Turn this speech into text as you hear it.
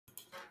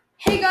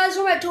Hey guys,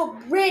 welcome back to a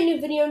brand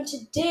new video, and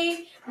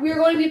today we are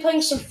going to be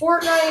playing some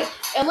Fortnite.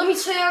 And let me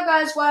tell you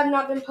guys why I've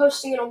not been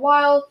posting in a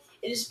while.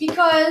 It is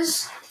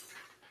because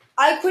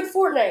I quit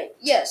Fortnite.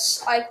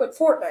 Yes, I quit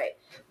Fortnite.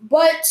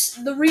 But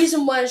the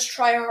reason was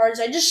tryhards.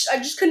 I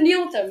just couldn't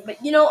deal with them. But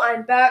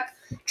I'm back.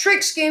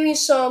 Tricks gave me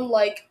some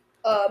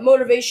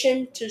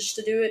motivation to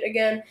do it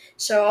again.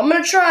 So I'm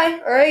gonna try.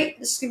 All right,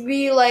 this could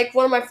be like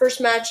one of my first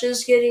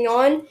matches getting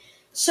on.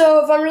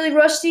 So if I'm really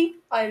rusty,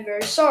 I am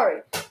very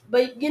sorry.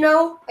 But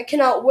I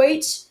cannot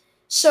wait.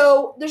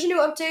 So there's a new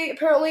update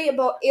apparently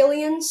about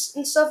aliens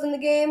and stuff in the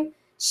game.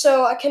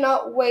 So I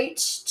cannot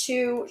wait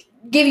to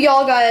give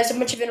y'all guys a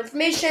bunch of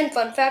information,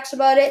 fun facts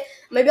about it.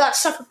 I'm gonna be like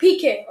Cypher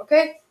PK,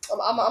 okay?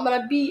 I'm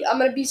gonna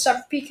be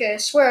Cypher PK. I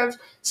swear. If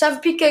Cypher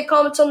PK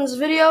comments on this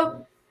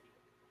video,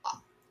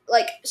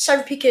 like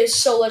Cypher PK is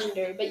so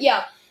legendary. But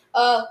yeah,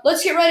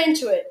 let's get right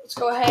into it. Let's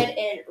go ahead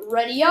and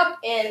ready up,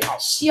 and I'll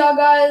see y'all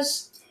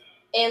guys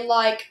in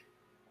like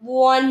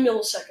 1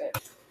 millisecond.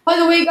 By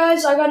the way,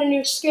 guys, I got a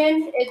new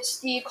skin. It's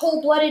the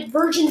Cold-Blooded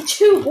Version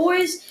 2,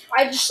 boys.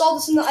 I just saw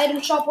this in the item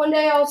shop one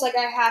day. I was like,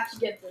 I have to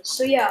get this.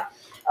 So yeah,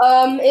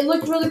 it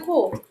looked really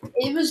cool.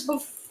 It was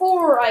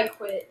before I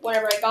quit.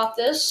 Whenever I got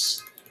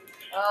this,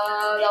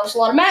 that was a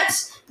lot of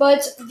mats.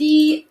 But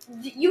you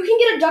can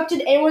get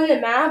abducted anywhere in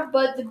the map,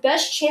 but the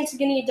best chance of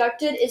getting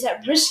abducted is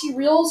at Risky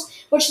Reels,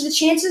 which the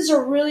chances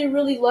are really,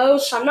 really low.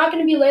 So I'm not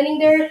going to be landing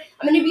there.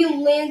 I'm going to be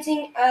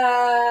landing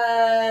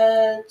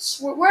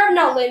where I've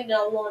not landed in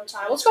a long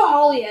time. Let's go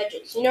Holly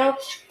Hedges.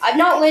 I've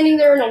not landing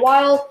there in a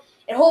while,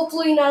 and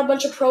hopefully not a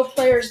bunch of pro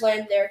players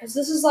land there, because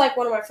this is like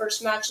one of my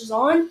first matches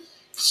on.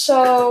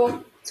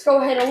 So let's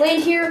go ahead and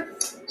land here.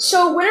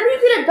 So whenever you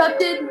get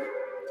abducted,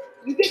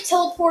 you get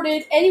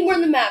teleported anywhere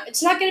in the map.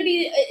 It's going to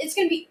be,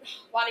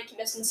 why do I keep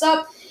messing this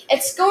up?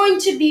 It's going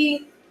to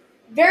be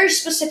very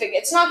specific.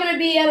 It's not going to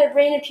be at a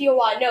random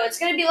POI. No, it's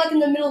going to be like in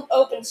the middle of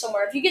open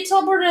somewhere. If you get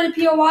teleported at a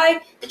POI,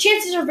 the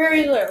chances are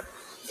very low.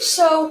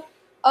 So,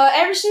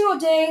 every single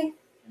day,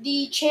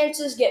 the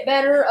chances get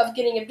better of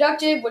getting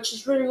abducted, which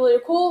is really, really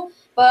cool.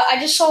 But I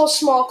just saw a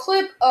small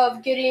clip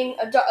of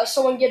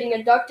someone getting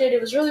abducted. It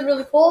was really,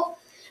 really cool.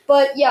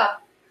 But yeah,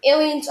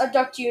 aliens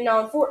abduct you now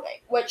in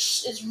Fortnite,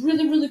 which is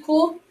really, really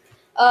cool.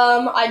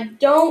 I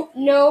don't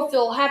know if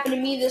it'll happen to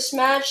me this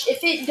match.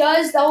 If it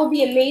does, that would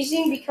be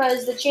amazing,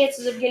 because the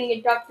chances of getting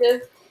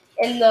abducted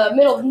in the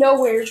middle of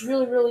nowhere is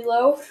really, really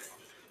low.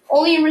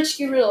 Only in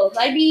Risky Reels.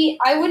 I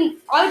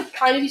would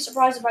kind of be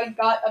surprised if I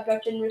got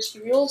abducted in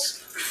Risky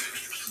Reels.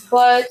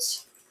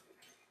 But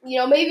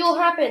maybe it'll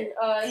happen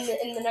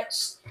in the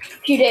next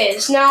few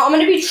days. Now, I'm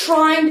going to be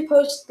trying to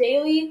post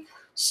daily,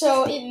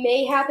 so it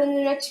may happen in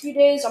the next few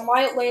days. I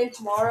might land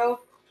tomorrow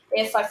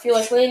if I feel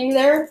like landing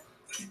there.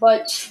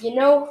 But,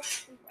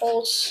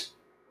 pulse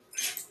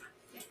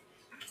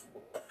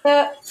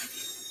that.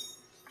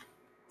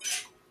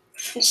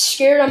 I'm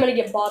scared I'm going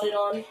to get botted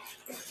on.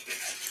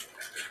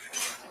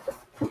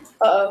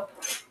 Uh-oh.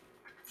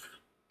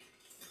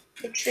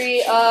 The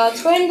tree.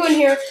 Let's go ahead and go in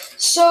here.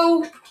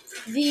 So,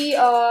 the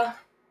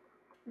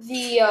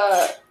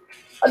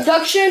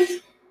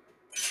abduction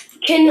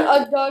can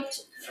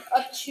abduct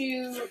up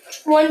to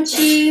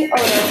 21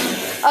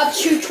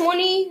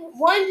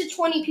 to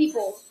 20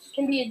 people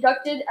can be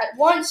abducted at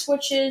once,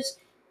 which is,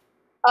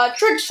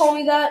 Tricks told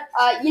me that.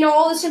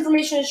 All this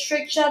information is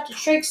Tricks. Shout out to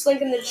Tricks,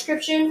 link in the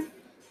description.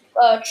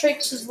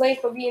 Tricks'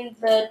 link will be in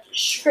the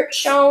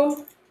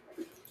description.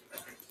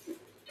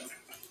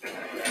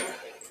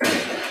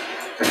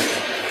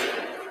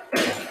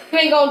 You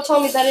ain't gonna tell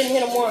me that I didn't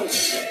hit him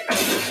once.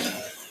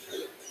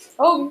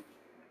 Oh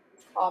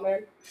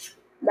man.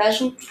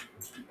 Imagine.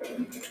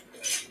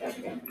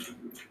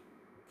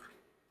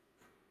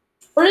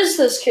 What is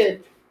this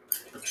kid?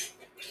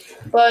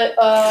 But,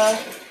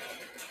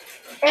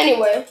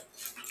 anyway.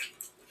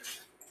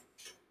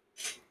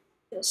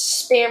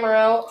 Spammer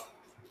out.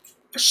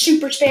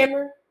 Super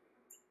spammer.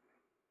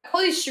 I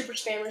call these super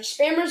spammers.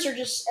 Spammers are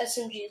just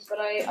SMGs, but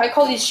I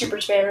call these super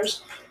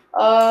spammers.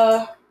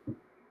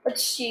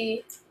 Let's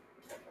see.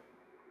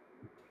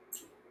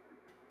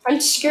 I'm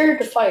scared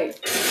to fight.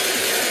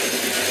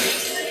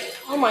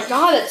 Oh my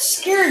god, that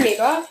scared me,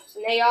 bro. It's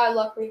an AI,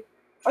 luckily.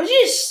 Why was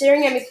he just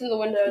staring at me through the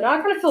window? Now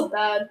I kind of feel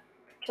bad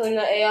killing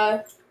that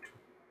AI.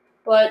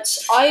 But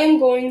I am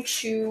going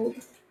to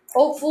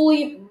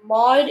hopefully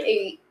mod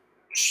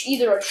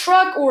either a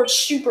truck or a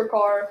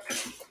supercar.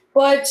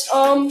 But,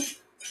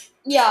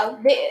 yeah,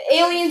 the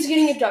aliens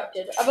getting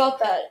abducted. About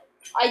that,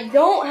 I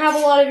don't have a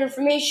lot of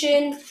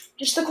information.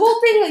 Just the cool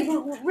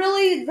thing,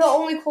 really, the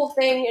only cool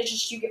thing is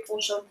just you get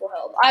full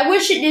health. I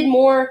wish it did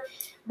more,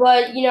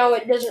 but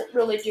it doesn't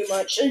really do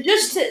much. And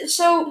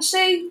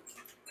say,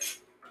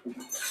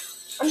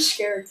 I'm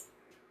scared.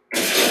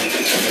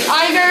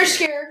 I'm very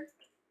scared.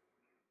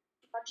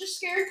 Not just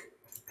scared,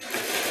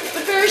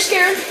 but very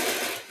scared.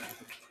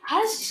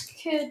 How does this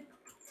kid?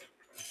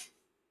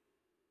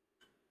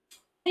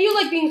 How do you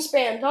like being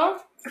spammed, huh?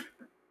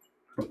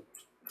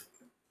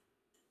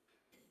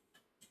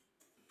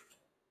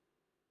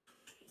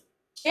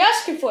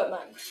 Yes, can flip,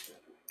 man.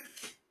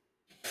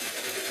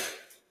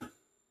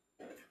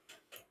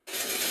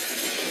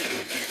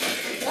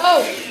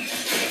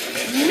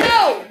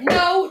 No! No!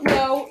 No!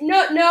 No!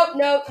 No! No!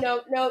 No!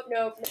 No! No!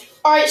 No!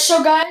 All right,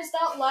 so guys,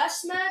 that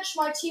last match,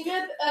 my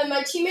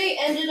teammate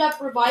ended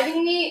up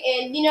reviving me,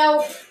 and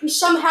we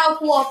somehow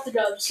pull off the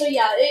dub. So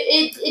yeah,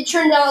 it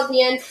turned out at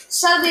the end.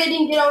 Sadly, I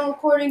didn't get on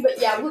recording, but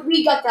yeah,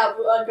 we got that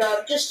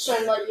dub. Just to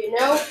let you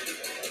know.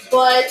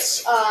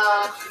 But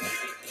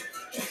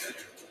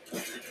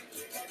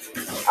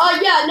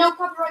yeah, no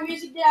copyright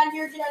music. Get out of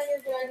here! Get out of here!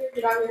 Get out of here!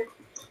 Get out of here!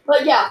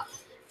 But yeah,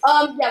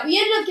 yeah, we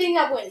ended up getting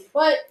that win,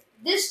 but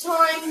this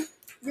time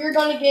we're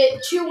gonna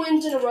get 2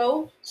 wins in a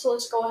row. So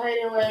let's go ahead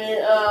and let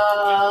it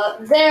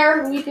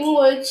there, Weeping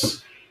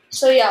Woods.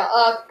 So yeah,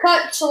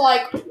 cut to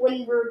like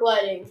when we're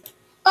gliding.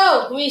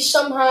 Oh, we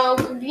somehow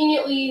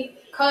conveniently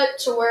cut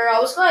to where I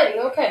was gliding.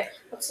 Okay,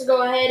 let's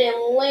go ahead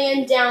and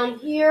land down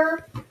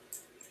here.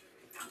 Let's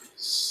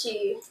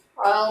see.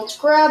 Let's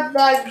grab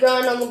that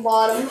gun on the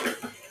bottom.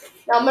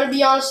 Now, I'm going to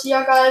be honest with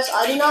you guys,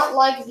 I do not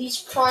like these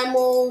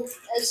primal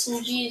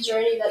SMGs or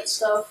any of that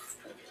stuff.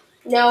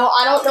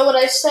 I don't know what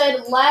I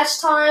said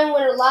last time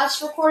when I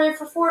last recorded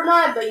for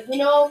Fortnite, but I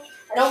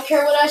don't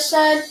care what I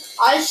said.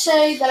 I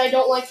say that I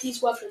don't like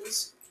these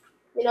weapons.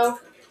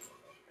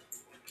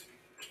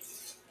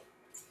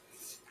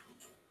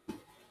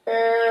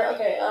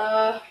 Okay,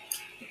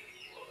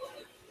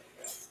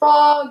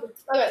 frog.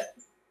 Okay.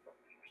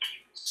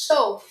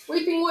 So,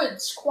 Weeping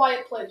Woods,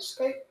 quiet place,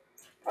 okay?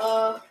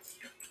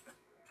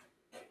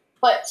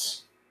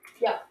 But,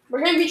 yeah,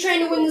 we're going to be trying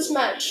to win this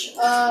match.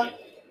 Can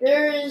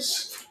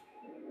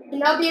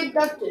now be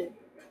abducted.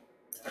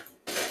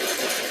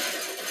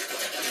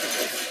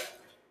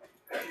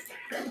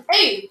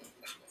 Hey!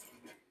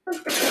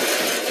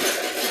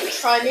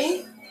 Try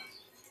me.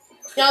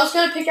 I was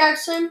going to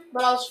pickaxe him,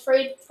 but I was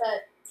afraid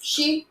that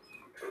she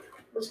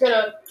was going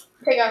to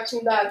pickaxe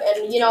me back.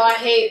 And, I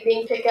hate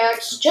being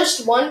pickaxed.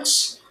 Just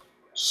once,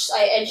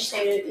 I just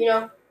hate it,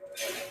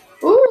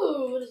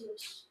 Ooh, what is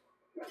this?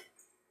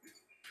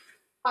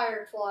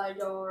 Firefly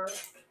door.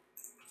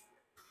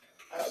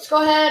 Alright, let's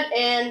go ahead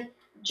and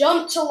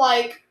jump to,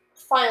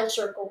 final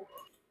circle.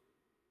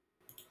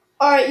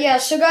 Alright, yeah,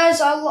 so guys,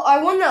 I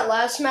won that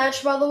last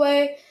match, by the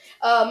way.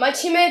 My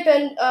teammate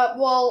been,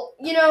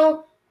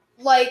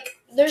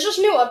 there's this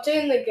new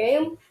update in the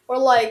game where,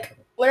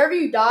 whenever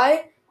you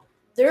die,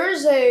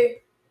 there's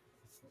a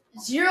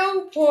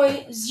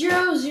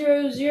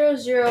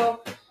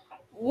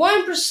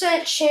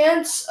 0.00001%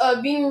 chance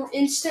of being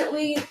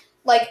instantly,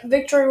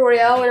 Victory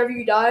Royale whenever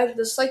you die.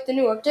 That's, the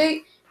new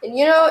update. And,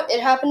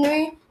 it happened to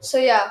me. So,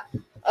 yeah,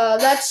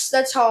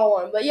 that's how I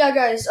won. But, yeah,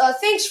 guys,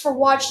 thanks for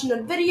watching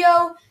the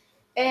video.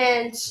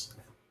 And,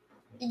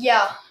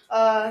 yeah,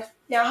 now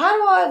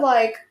how do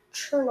I,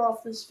 turn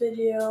off this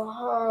video,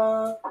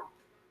 huh?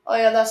 Oh,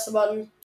 yeah, that's the button.